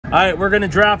All right, we're gonna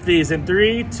drop these in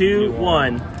 3, 2,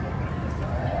 1.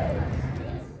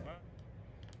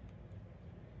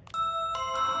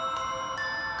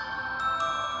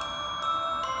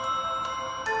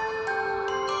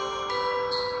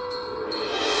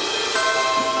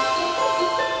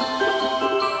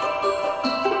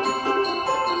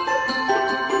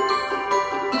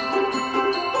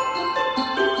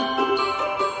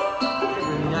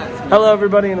 Hello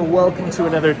everybody and welcome to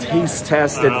another Taste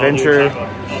Test Adventure.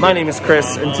 My name is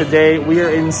Chris and today we are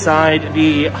inside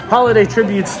the holiday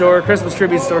tribute store, Christmas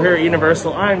tribute store here at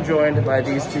Universal. I'm joined by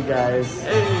these two guys.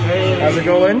 Hey. How's it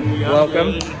going?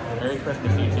 Welcome. Merry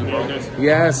Christmas, YouTube.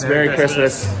 Yes, Merry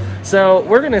Christmas. So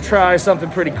we're gonna try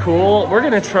something pretty cool. We're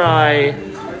gonna try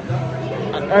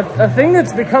a thing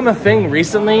that's become a thing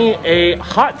recently, a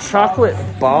hot chocolate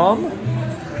bomb.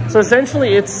 So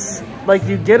essentially it's like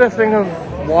you get a thing of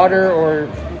water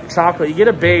or chocolate, you get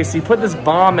a base, you put this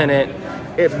bomb in it,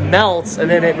 it melts, and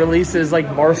then it releases like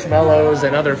marshmallows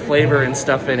and other flavor and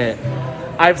stuff in it.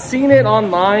 I've seen it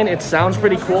online, it sounds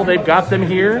pretty cool, they've got them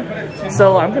here,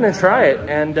 so I'm gonna try it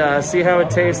and see how it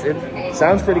tastes. It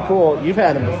sounds pretty cool. You've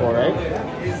had them before, right?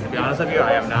 To be honest with you,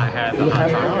 I have not had the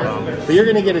hot chocolate bomb. But you're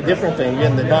gonna get a different thing, you're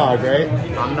getting the Nog, right?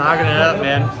 I'm knocking it up,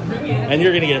 man. And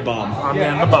you're gonna get a bomb. I'm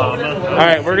getting the bomb. All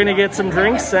right, we're gonna get some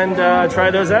drinks and try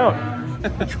those out.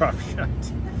 Drop shot.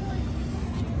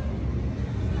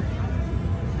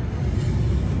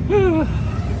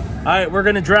 All right, we're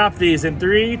gonna drop these in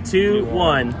 3, 2,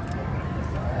 1.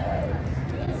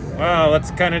 Wow, that's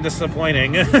kind of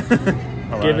disappointing.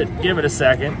 Give it a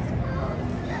second.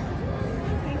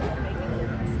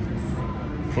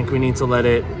 I think we need to let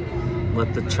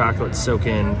the chocolate soak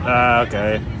in.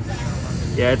 Okay.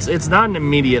 Yeah, it's not an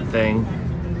immediate thing.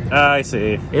 I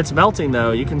see. It's melting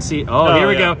though. You can see. Oh, here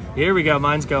we go. Here we go.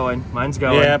 Mine's going. Mine's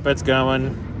going. Yep, it's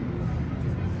going.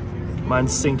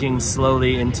 Mine's sinking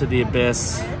slowly into the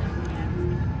abyss.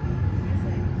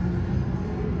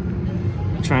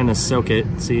 I'm trying to soak it,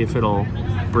 see if it'll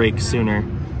break sooner.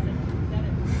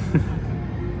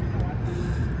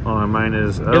 Oh, mine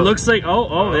is. Oh. It looks like.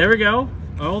 Oh, there we go.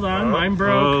 Hold on, mine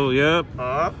broke. Oh, yep.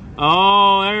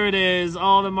 Oh, there it is.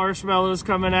 All the marshmallows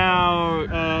coming out.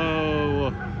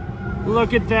 Oh.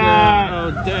 Look at that. Oh,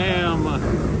 damn.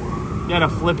 You gotta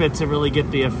flip it to really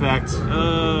get the effect.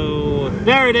 Oh.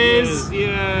 There it is.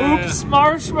 Yeah. Oops,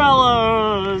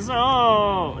 marshmallows.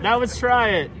 Oh. Now let's try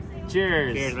it.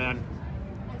 Cheers. Cheers, man.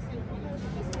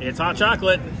 It's hot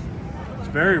chocolate. It's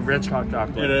very rich hot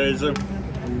chocolate. It is. I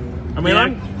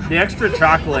mean, the extra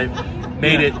chocolate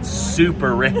made it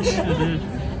super rich.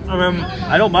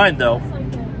 I don't mind though.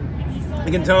 I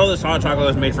can tell this hot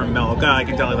chocolate is made from milk. I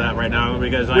can tell you that right now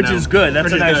because Which is good.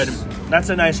 That's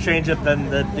a nice change up than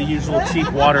the usual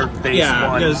cheap water-based ones.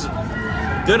 Yeah, because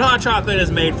good hot chocolate is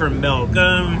made from milk.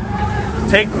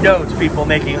 Take notes, people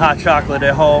making hot chocolate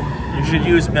at home. You should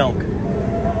use milk.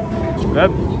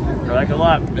 Good. I like it a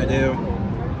lot. I do.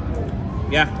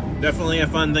 Yeah, definitely a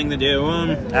fun thing to do.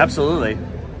 Absolutely.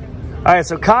 All right,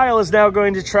 so Kyle is now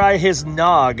going to try his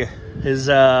Nog. His,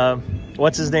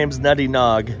 what's his name's Nutty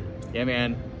Nog. Yeah,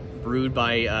 man. Brewed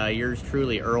by yours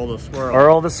truly, Earl the Squirrel.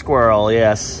 Earl the Squirrel,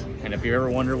 yes. And if you ever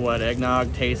wonder what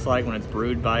eggnog tastes like when it's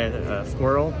brewed by a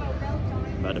squirrel,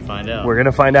 about to find out. We're going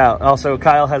to find out. Also,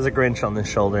 Kyle has a Grinch on his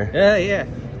shoulder. Yeah.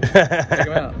 Check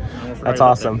him out. That's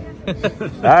awesome.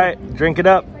 All right, drink it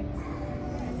up.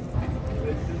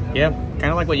 Yeah, kind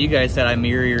of like what you guys said, I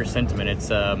mirror your sentiment. It's,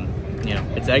 you know,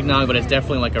 it's eggnog, but it's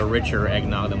definitely like a richer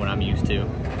eggnog than what I'm used to.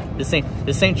 This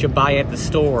ain't you buy at the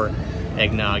store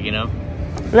eggnog, you know?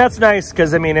 And that's nice,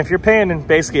 because, I mean, if you're paying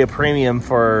basically a premium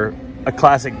for a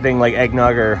classic thing like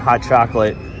eggnog or hot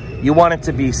chocolate, you want it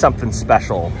to be something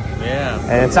special. Yeah.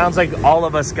 And it sounds like all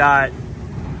of us got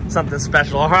something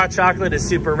special. Our hot chocolate is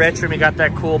super rich, and we got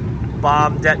that cool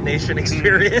bomb detonation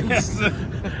experience.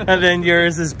 And then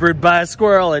yours is brewed by a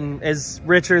squirrel and is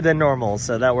richer than normal,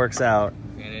 so that works out.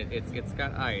 And it's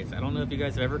got ice. I don't know if you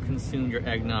guys have ever consumed your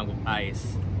eggnog with ice,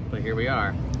 but here we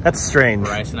are. That's strange.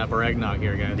 We're icing up our eggnog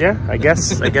here, guys. Yeah, I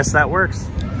guess that works.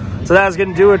 So that was going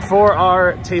to do it for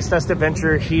our Taste Test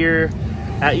adventure here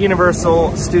at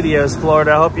Universal Studios,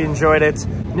 Florida. I hope you enjoyed it.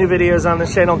 New videos on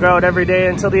this channel go out every day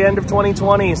until the end of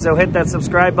 2020. So hit that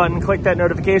subscribe button, click that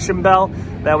notification bell.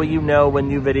 That way you know when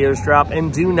new videos drop.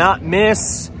 And do not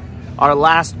miss our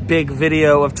last big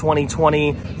video of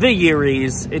 2020, the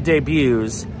Yearies. It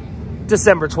debuts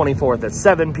December 24th at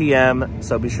 7 p.m.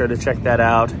 So be sure to check that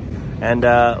out. And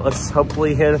let's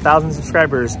hopefully hit 1,000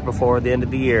 subscribers before the end of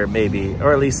the year, maybe,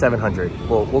 or at least 700.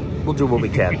 We'll do what we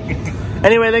can.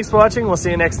 Anyway, thanks for watching. We'll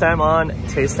see you next time on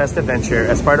Taste Test Adventure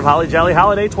as part of Holly Jolly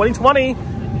Holiday 2020.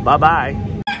 Bye-bye.